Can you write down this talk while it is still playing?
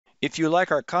If you like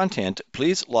our content,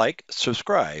 please like,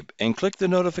 subscribe, and click the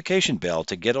notification bell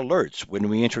to get alerts when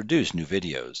we introduce new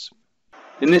videos.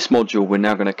 In this module, we're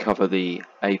now going to cover the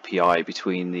API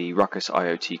between the RUCKUS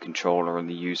IoT controller and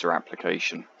the user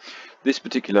application. This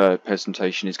particular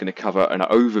presentation is going to cover an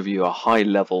overview, a high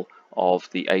level of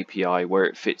the API, where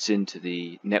it fits into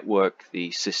the network,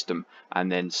 the system,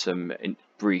 and then some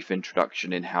brief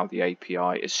introduction in how the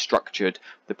API is structured,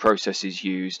 the processes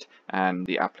used, and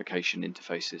the application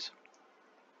interfaces.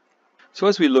 So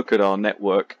as we look at our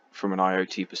network from an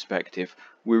IoT perspective,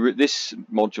 this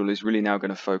module is really now going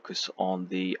to focus on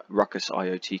the RUCKUS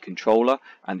IoT controller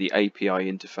and the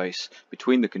API interface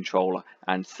between the controller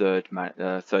and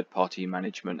third-party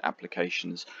management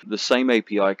applications. The same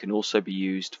API can also be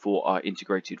used for our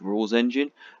integrated rules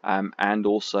engine and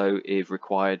also if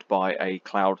required by a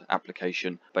cloud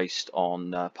application based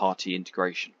on party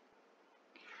integration.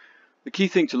 The key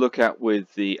thing to look at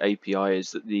with the API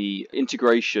is that the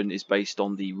integration is based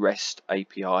on the REST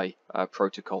API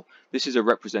protocol. This is a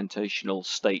representational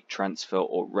state transfer,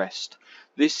 or REST.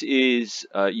 This is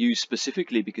used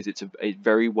specifically because it's a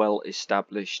very well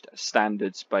established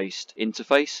standards-based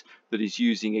interface that is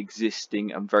using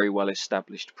existing and very well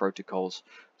established protocols.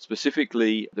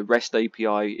 Specifically, the REST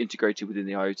API integrated within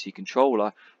the IoT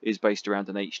controller is based around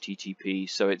an HTTP,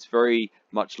 so it's very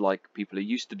much like people are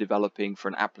used to developing for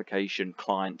an application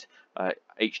client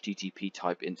HTTP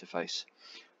type interface.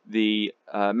 The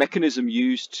mechanism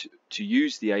used to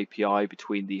use the API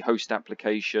between the host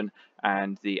application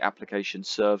and the application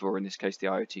server, or in this case the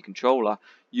IoT controller,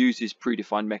 uses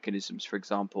predefined mechanisms, for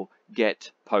example,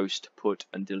 get, post, put,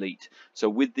 and delete. So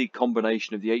with the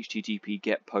combination of the HTTP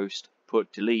get, post,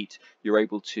 put, delete, you're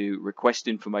able to request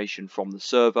information from the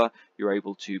server, you're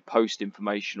able to post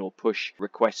information or push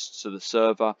requests to the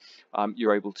server,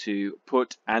 you're able to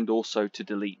put and also to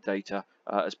delete data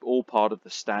as all part of the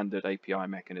standard API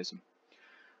mechanism.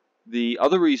 The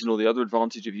other reason, or the other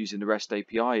advantage of using the REST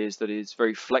API, is that it's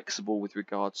very flexible with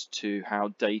regards to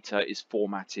how data is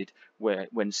formatted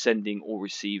when sending or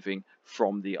receiving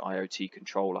from the IoT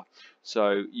controller.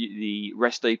 So the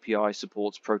REST API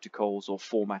supports protocols or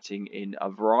formatting in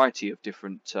a variety of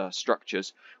different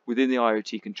structures. Within the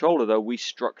IoT controller, though, we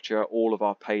structure all of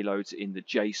our payloads in the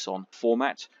JSON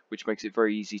format, which makes it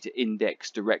very easy to index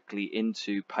directly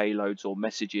into payloads or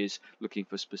messages looking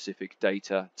for specific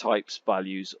data types,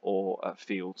 values, or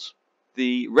fields.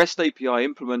 The REST API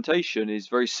implementation is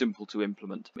very simple to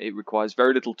implement. It requires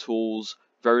very little tools,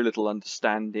 very little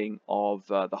understanding of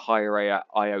the higher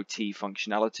IoT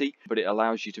functionality, but it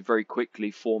allows you to very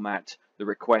quickly format the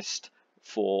request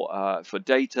for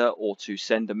data or to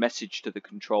send a message to the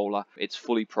controller. It's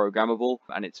fully programmable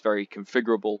and it's very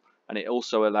configurable, and it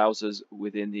also allows us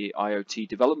within the IoT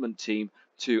development team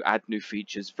to add new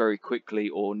features very quickly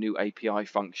or new API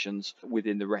functions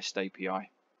within the REST API.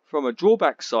 From a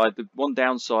drawback side, the one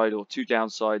downside or two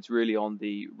downsides really on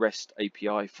the REST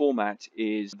API format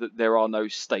is that there are no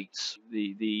states.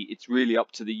 It's really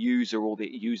up to the user or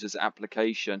the user's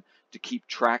application to keep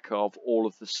track of all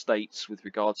of the states with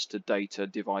regards to data,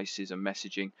 devices, and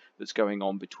messaging that's going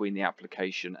on between the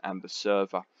application and the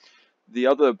server. The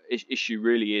other issue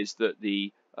really is that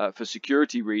for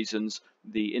security reasons,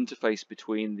 the interface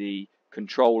between the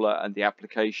controller and the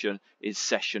application is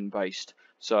session-based.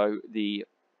 So the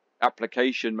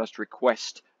application must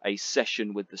request a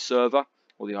session with the server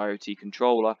or the IoT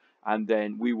controller, and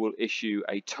then we will issue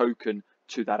a token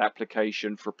to that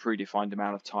application for a predefined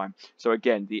amount of time. So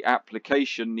again, the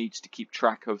application needs to keep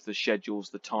track of the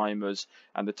schedules, the timers,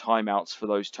 and the timeouts for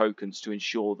those tokens to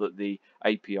ensure that the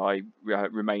API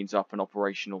remains up and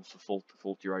operational for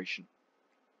full duration.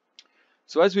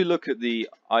 So as we look at the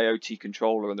IoT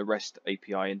controller and the REST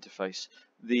API interface,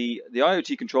 the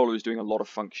IoT controller is doing a lot of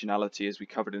functionality, as we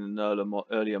covered in an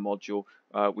earlier module,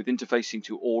 with interfacing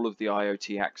to all of the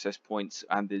IoT access points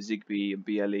and the Zigbee and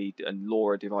BLE and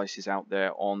LoRa devices out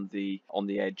there on the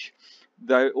edge.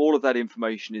 Though all of that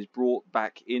information is brought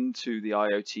back into the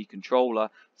IoT controller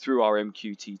through our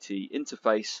MQTT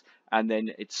interface, and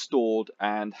then it's stored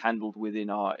and handled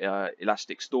within our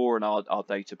Elastic Store and our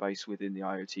database within the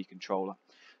IoT controller.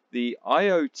 The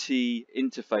IoT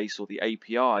interface, or the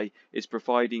API, is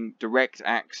providing direct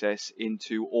access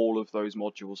into all of those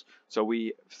modules. So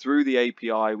through the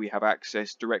API, we have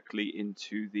access directly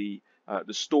into the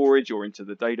storage or into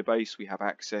the database. We have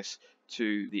access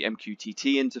to the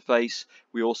MQTT interface.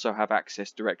 We also have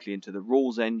access directly into the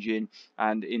rules engine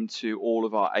and into all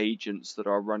of our agents that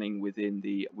are running within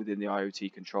the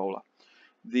IoT controller.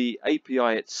 The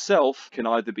API itself can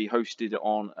either be hosted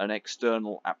on an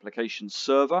external application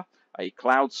server a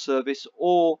cloud service,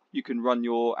 or you can run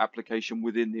your application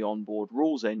within the onboard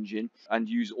rules engine and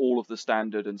use all of the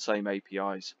standard and same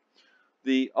APIs.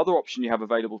 The other option you have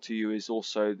available to you is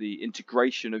also the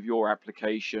integration of your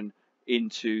application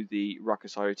into the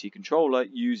RUCKUS IoT controller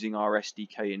using our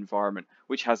SDK environment,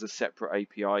 which has a separate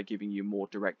API giving you more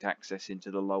direct access into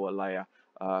the lower layer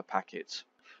packets.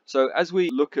 So as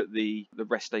we look at the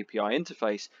REST API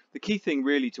interface, the key thing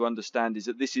really to understand is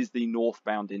that this is the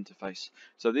northbound interface.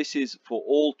 So this is for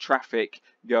all traffic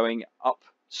going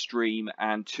upstream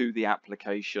and to the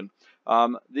application.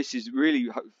 This is really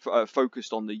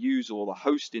focused on the user or the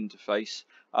host interface,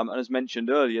 and as mentioned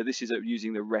earlier, this is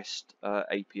using the REST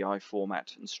API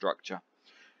format and structure.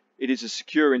 It is a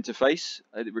secure interface.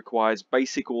 It requires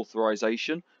basic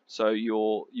authorization, so you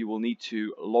will need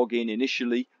to log in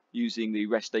initially using the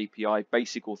REST API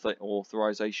basic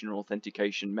authorization and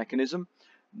authentication mechanism.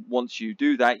 Once you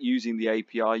do that using the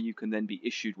API, you can then be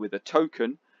issued with a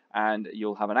token, and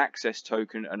you'll have an access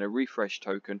token and a refresh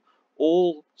token.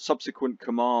 All subsequent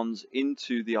commands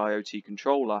into the IoT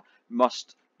controller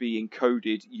must be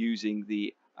encoded using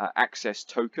the access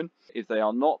token. If they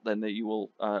are not, then you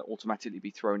will automatically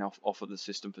be thrown off of the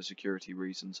system for security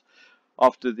reasons.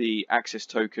 After the access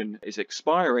token is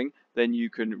expiring, then you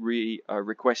can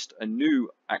request a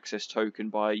new access token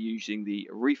by using the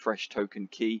refresh token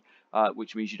key,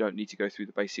 which means you don't need to go through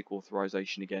the basic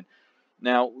authorization again.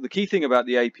 Now, the key thing about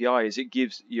the API is it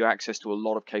gives you access to a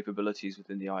lot of capabilities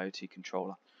within the IoT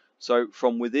controller. So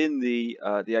from within the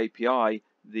API,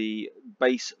 the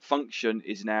base function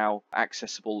is now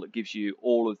accessible. That gives you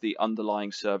all of the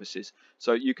underlying services.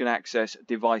 So you can access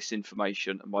device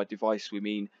information, and by device we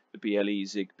mean the BLE,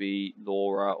 Zigbee,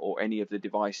 LoRa, or any of the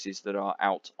devices that are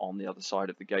out on the other side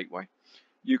of the gateway.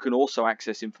 You can also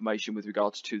access information with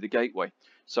regards to the gateway.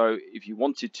 So if you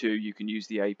wanted to, you can use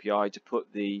the API to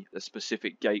put the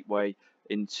specific gateway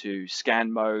into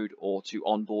scan mode or to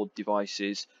onboard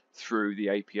devices through the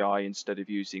API instead of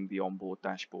using the onboard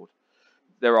dashboard.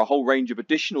 There are a whole range of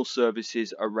additional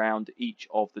services around each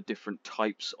of the different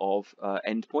types of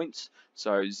endpoints.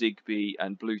 So Zigbee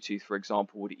and Bluetooth, for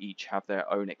example, would each have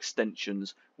their own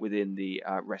extensions within the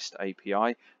REST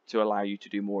API to allow you to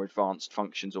do more advanced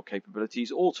functions or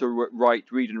capabilities, or to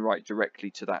read and write directly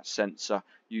to that sensor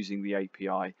using the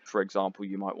API. For example,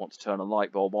 you might want to turn a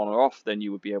light bulb on or off, then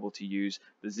you would be able to use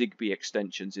the Zigbee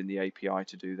extensions in the API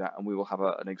to do that, and we will have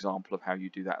an example of how you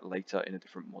do that later in a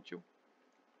different module.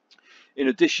 In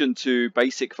addition to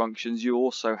basic functions, you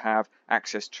also have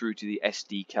access through to the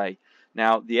SDK.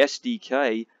 Now, the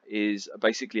SDK is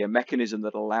basically a mechanism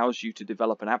that allows you to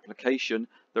develop an application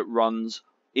that runs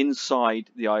inside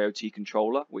the IoT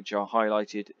controller, which are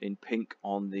highlighted in pink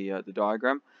on the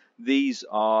diagram. These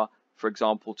are, for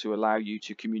example, to allow you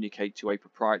to communicate to a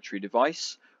proprietary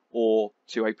device or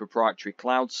to a proprietary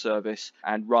cloud service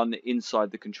and run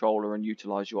inside the controller and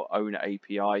utilize your own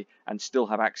API and still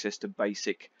have access to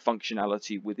basic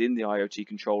functionality within the IoT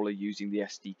controller using the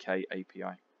SDK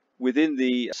API. Within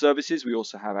the services, we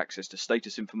also have access to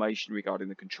status information regarding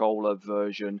the controller,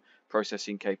 version,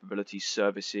 processing capabilities,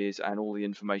 services, and all the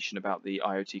information about the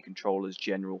IoT controller's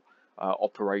general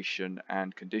operation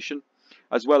and condition,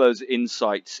 as well as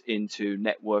insights into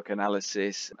network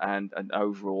analysis and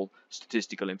overall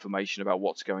statistical information about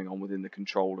what's going on within the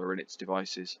controller and its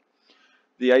devices.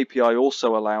 The API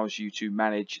also allows you to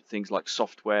manage things like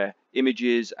software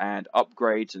images and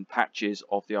upgrades and patches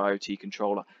of the IoT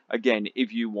controller. Again,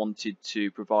 if you wanted to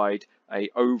provide an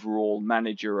overall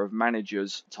manager of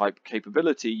managers type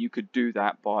capability, you could do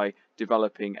that by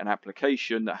developing an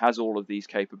application that has all of these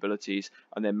capabilities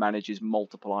and then manages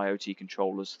multiple IoT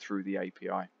controllers through the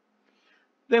API.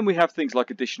 Then we have things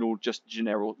like additional just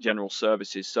general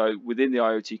services. So within the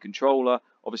IoT controller,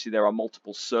 obviously there are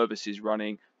multiple services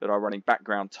running that are running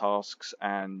background tasks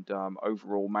and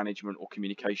overall management or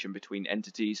communication between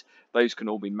entities. Those can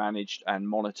all be managed and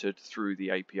monitored through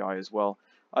the API as well.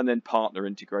 And then partner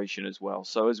integration as well.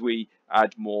 So as we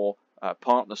add more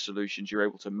partner solutions, you're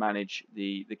able to manage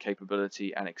the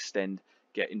capability and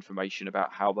get information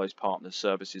about how those partner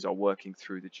services are working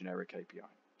through the generic API.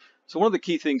 So one of the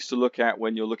key things to look at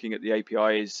when you're looking at the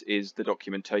API is the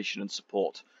documentation and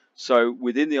support. So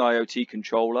within the IoT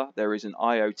controller, there is an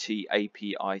IoT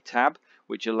API tab,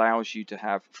 which allows you to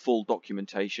have full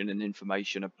documentation and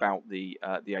information about the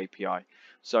API.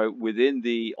 So within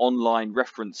the online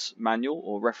reference manual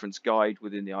or reference guide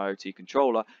within the IoT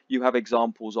controller, you have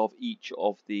examples of each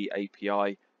of the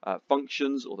API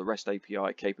functions or the REST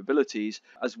API capabilities,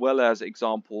 as well as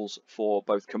examples for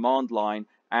both command line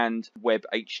and web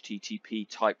HTTP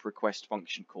type request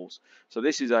function calls. So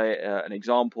this is an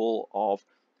example of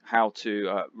how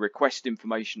to request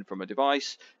information from a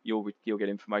device. You'll get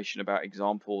information about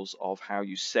examples of how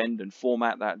you send and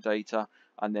format that data,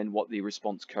 and then what the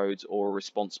response codes or a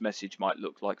response message might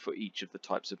look like for each of the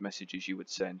types of messages you would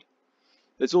send.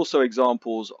 There's also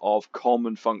examples of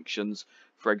common functions,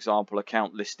 for example,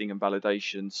 account listing and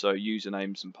validation, so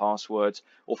usernames and passwords,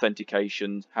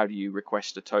 authentication, how do you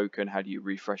request a token, how do you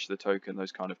refresh the token,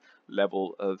 those kind of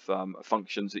level of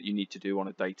functions that you need to do on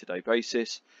a day-to-day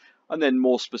basis. And then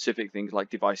more specific things like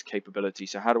device capability.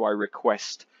 So how do I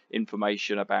request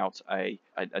information about a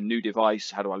new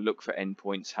device? How do I look for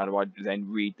endpoints? How do I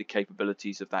then read the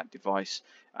capabilities of that device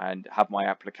and have my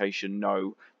application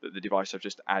know that the device I've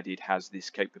just added has these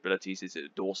capabilities? Is it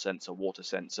a door sensor, water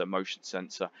sensor, motion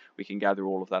sensor? We can gather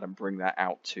all of that and bring that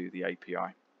out to the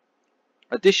API.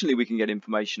 Additionally, we can get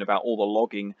information about all the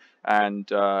logging and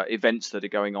events that are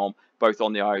going on, both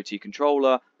on the IoT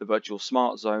controller, the virtual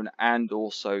smart zone, and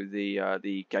also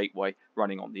the gateway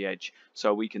running on the edge.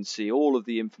 So we can see all of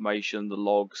the information, the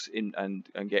logs, and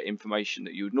get information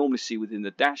that you would normally see within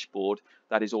the dashboard.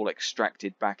 That is all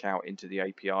extracted back out into the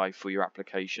API for your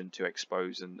application to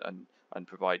expose and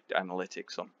provide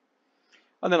analytics on.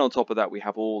 And then on top of that, we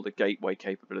have all the gateway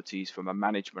capabilities from a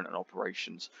management and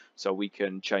operations. So we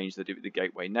can change the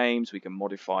gateway names, we can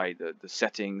modify the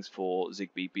settings for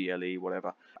Zigbee, BLE,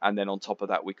 whatever. And then on top of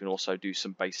that, we can also do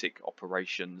some basic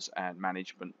operations and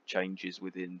management changes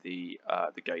within the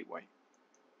gateway.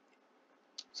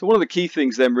 So one of the key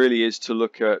things then really is to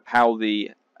look at how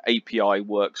the API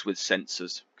works with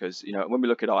sensors, because when we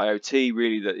look at IoT,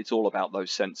 really that it's all about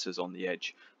those sensors on the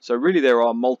edge. So really there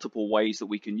are multiple ways that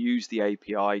we can use the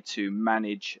API to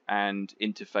manage and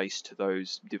interface to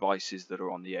those devices that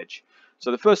are on the edge. So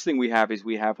the first thing we have is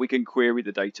we can query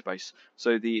the database.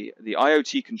 So the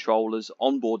IoT controller's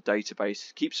onboard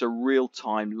database keeps a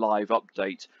real-time live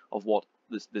update of what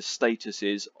the status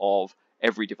is of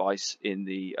every device in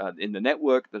the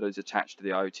network that is attached to the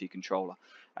IoT controller.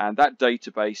 And that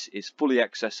database is fully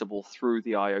accessible through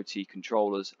the IoT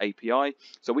controller's API.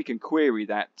 So we can query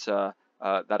that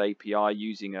API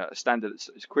using a standard,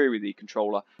 query the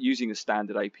controller using a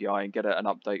standard API and get an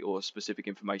update or specific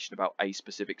information about a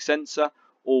specific sensor,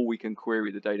 or we can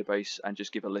query the database and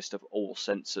just give a list of all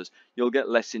sensors. You'll get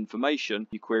less information,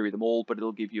 you query them all, but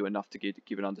it'll give you enough to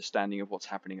give an understanding of what's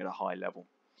happening at a high level.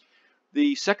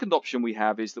 The second option we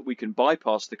have is that we can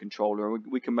bypass the controller and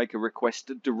we can make a request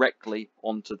directly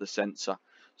onto the sensor.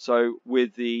 So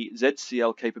with the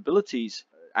ZCL capabilities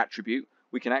attribute,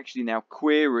 we can actually now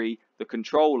query the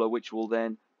controller, which will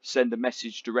then send a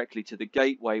message directly to the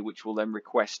gateway, which will then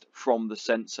request from the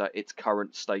sensor its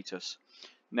current status.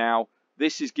 Now,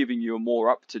 this is giving you a more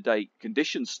up-to-date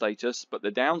condition status, but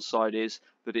the downside is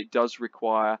that it does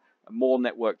require more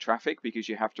network traffic because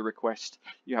you have to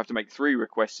make 3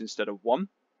 requests instead of 1.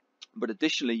 But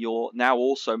additionally, you're now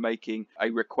also making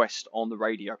a request on the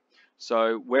radio.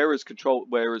 So whereas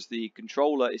the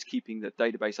controller is keeping the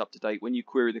database up to date, when you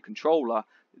query the controller,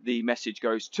 the message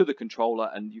goes to the controller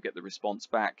and you get the response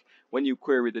back. When you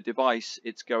query the device,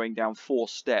 it's going down 4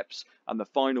 steps, and the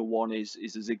final one is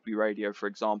a Zigbee radio, for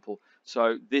example.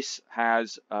 So this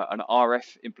has an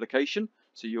RF implication.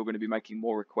 So you're going to be making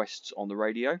more requests on the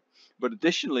radio, but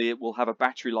additionally it will have a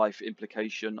battery life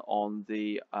implication on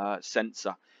the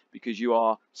sensor, because you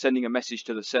are sending a message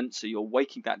to the sensor, you're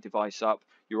waking that device up,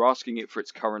 you're asking it for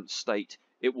its current state,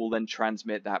 it will then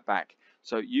transmit that back.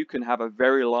 So you can have a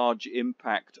very large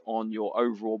impact on your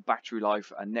overall battery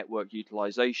life and network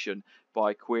utilization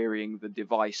by querying the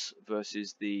device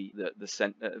versus the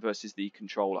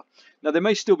controller. Now there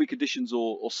may still be conditions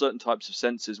or certain types of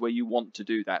sensors where you want to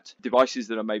do that. Devices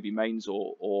that are maybe mains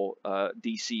or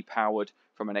DC powered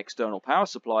from an external power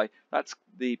supply, that's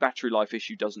the battery life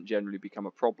issue doesn't generally become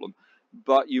a problem.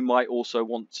 But you might also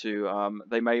want to,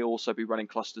 they may also be running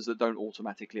clusters that don't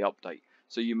automatically update.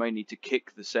 So you may need to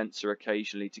kick the sensor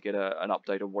occasionally to get an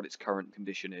update on what its current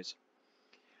condition is.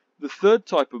 The third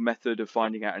type of method of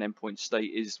finding out an endpoint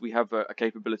state is we have a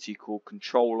capability called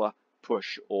controller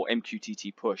push, or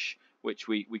MQTT push, which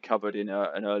we covered in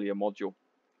an earlier module.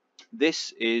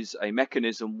 This is a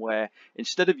mechanism where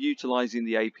instead of utilizing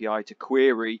the API to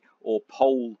query or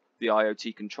poll the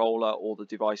IoT controller or the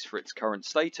device for its current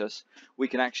status, we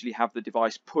can actually have the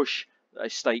device push a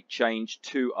state change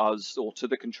to us or to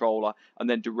the controller and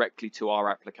then directly to our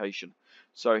application.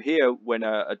 So here, when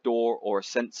a door or a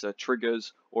sensor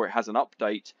triggers or it has an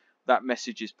update, that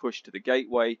message is pushed to the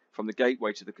gateway, from the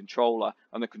gateway to the controller,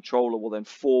 and the controller will then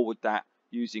forward that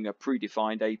using a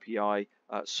predefined API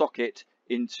socket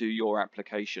into your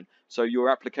application. So your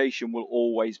application will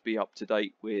always be up to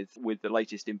date with the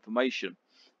latest information.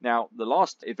 Now, the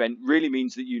last event really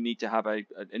means that you need to have an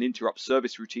interrupt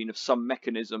service routine of some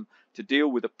mechanism to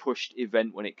deal with a pushed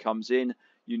event when it comes in.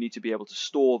 You need to be able to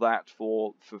store that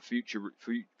for future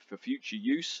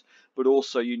use, but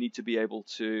also you need to be able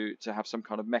to have some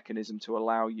kind of mechanism to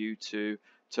allow you to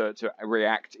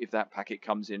react if that packet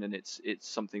comes in and it's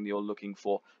something that you're looking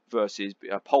for, versus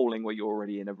polling where you're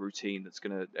already in a routine that's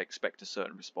going to expect a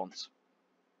certain response.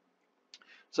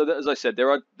 So that, as I said,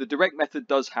 the direct method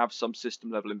does have some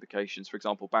system level implications, for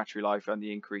example, battery life and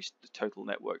the increased total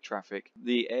network traffic.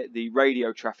 The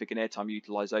radio traffic and airtime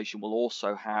utilization will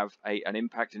also have an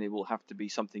impact, and it will have to be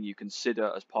something you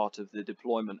consider as part of the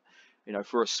deployment. You know,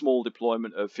 for a small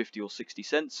deployment of 50 or 60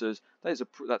 sensors,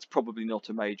 that's probably not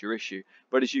a major issue.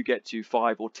 But as you get to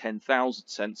 5 or 10,000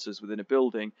 sensors within a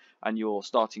building, and you're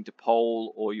starting to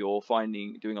poll, or you're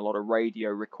doing a lot of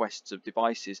radio requests of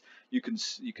devices, you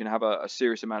can have a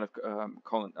serious amount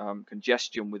of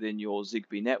congestion within your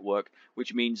Zigbee network,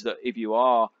 which means that if you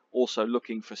are also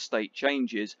looking for state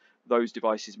changes, those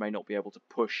devices may not be able to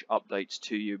push updates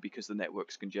to you because the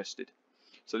network's congested.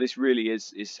 So this really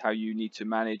is how you need to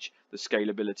manage the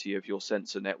scalability of your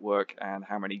sensor network and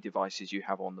how many devices you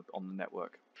have on the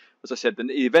network. As I said, the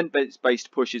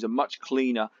event-based push is a much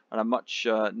cleaner and a much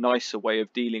nicer way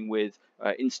of dealing with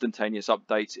instantaneous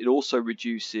updates. It also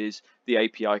reduces the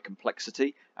API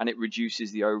complexity, and it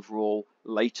reduces the overall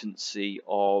latency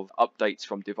of updates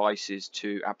from devices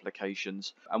to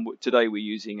applications. And today we're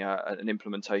using an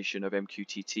implementation of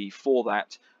MQTT for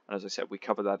that. And as I said, we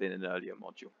covered that in an earlier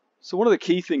module. So one of the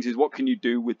key things is, what can you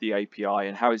do with the API,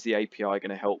 and how is the API going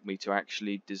to help me to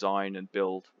actually design and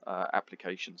build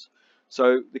applications?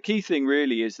 So the key thing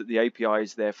really is that the API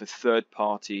is there for third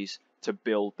parties to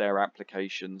build their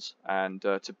applications and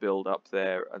to build up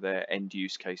their end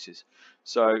use cases.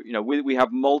 So we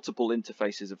have multiple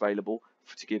interfaces available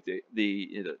to give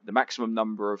the maximum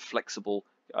number of flexible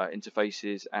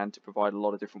interfaces, and to provide a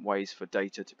lot of different ways for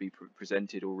data to be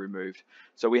presented or removed.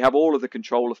 So we have all of the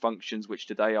controller functions, which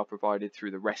today are provided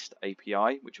through the REST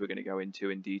API, which we're going to go into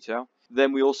in detail.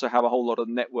 Then we also have a whole lot of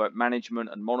network management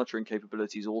and monitoring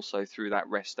capabilities also through that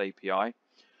REST API.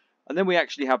 And then we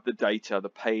actually have the data, the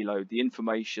payload, the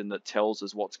information that tells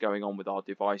us what's going on with our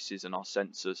devices and our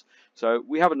sensors. So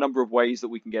we have a number of ways that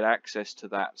we can get access to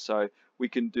that. So we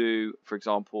can do, for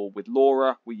example, with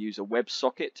LoRa, we use a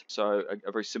WebSocket. So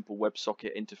a very simple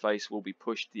WebSocket interface will be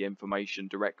pushed the information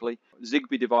directly.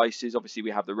 Zigbee devices, obviously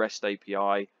we have the REST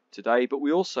API today, but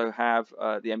we also have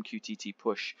the MQTT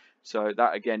push. So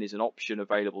that again is an option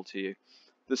available to you.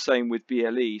 The same with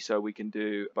BLE, so we can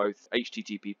do both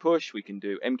HTTP push, we can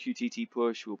do MQTT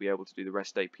push, we'll be able to do the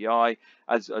REST API,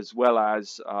 as well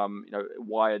as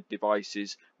wired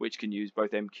devices which can use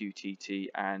both MQTT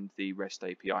and the REST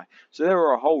API. So there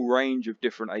are a whole range of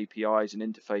different APIs and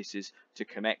interfaces to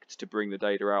connect to bring the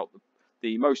data out.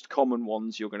 The most common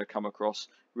ones you're going to come across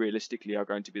realistically are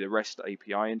going to be the REST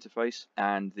API interface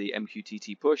and the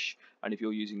MQTT push, and if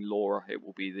you're using LoRa, it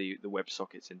will be the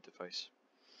WebSockets interface.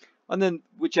 And then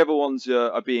whichever ones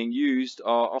are being used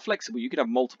are flexible. You can have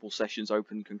multiple sessions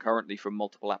open concurrently from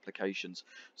multiple applications.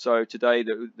 So today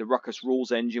the RUCKUS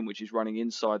rules engine, which is running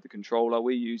inside the controller,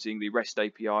 we're using the REST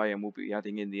API, and we'll be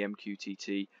adding in the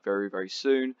MQTT very, very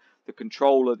soon. The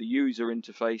controller, the user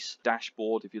interface,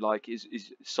 dashboard, if you like, is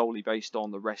solely based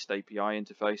on the REST API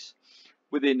interface.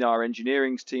 Within our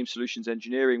engineering team, solutions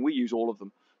engineering, we use all of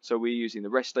them. So we're using the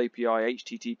REST API,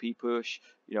 HTTP push,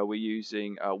 we're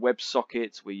using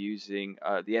WebSockets, we're using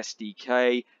the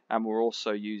SDK, and we're also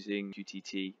using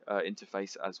QTT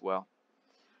interface as well.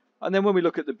 And then when we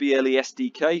look at the BLE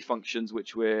SDK functions,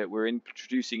 which we're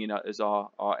introducing as our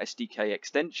SDK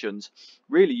extensions,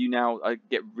 really you now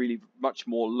get really much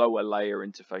more lower layer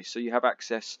interface. So you have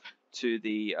access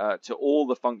to all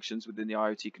the functions within the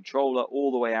IoT controller, all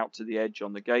the way out to the edge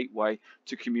on the gateway,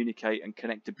 to communicate and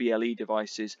connect to BLE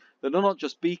devices that are not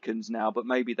just beacons now, but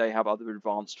maybe they have other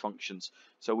advanced functions.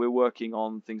 So we're working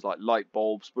on things like light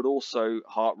bulbs, but also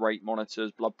heart rate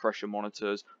monitors, blood pressure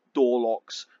monitors, door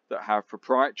locks that have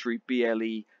proprietary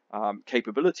BLE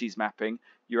capabilities mapping.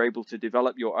 You're able to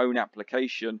develop your own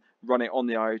application, run it on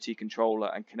the IoT controller,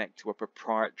 and connect to a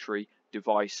proprietary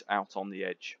device out on the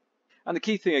edge. And the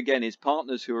key thing again is,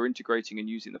 partners who are integrating and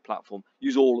using the platform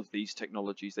use all of these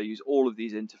technologies. They use all of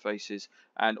these interfaces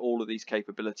and all of these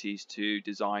capabilities to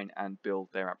design and build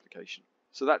their application.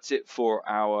 So that's it for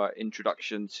our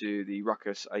introduction to the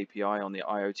RUCKUS API on the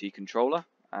IoT controller.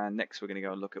 And next we're going to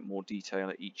go and look at more detail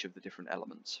at each of the different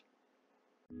elements.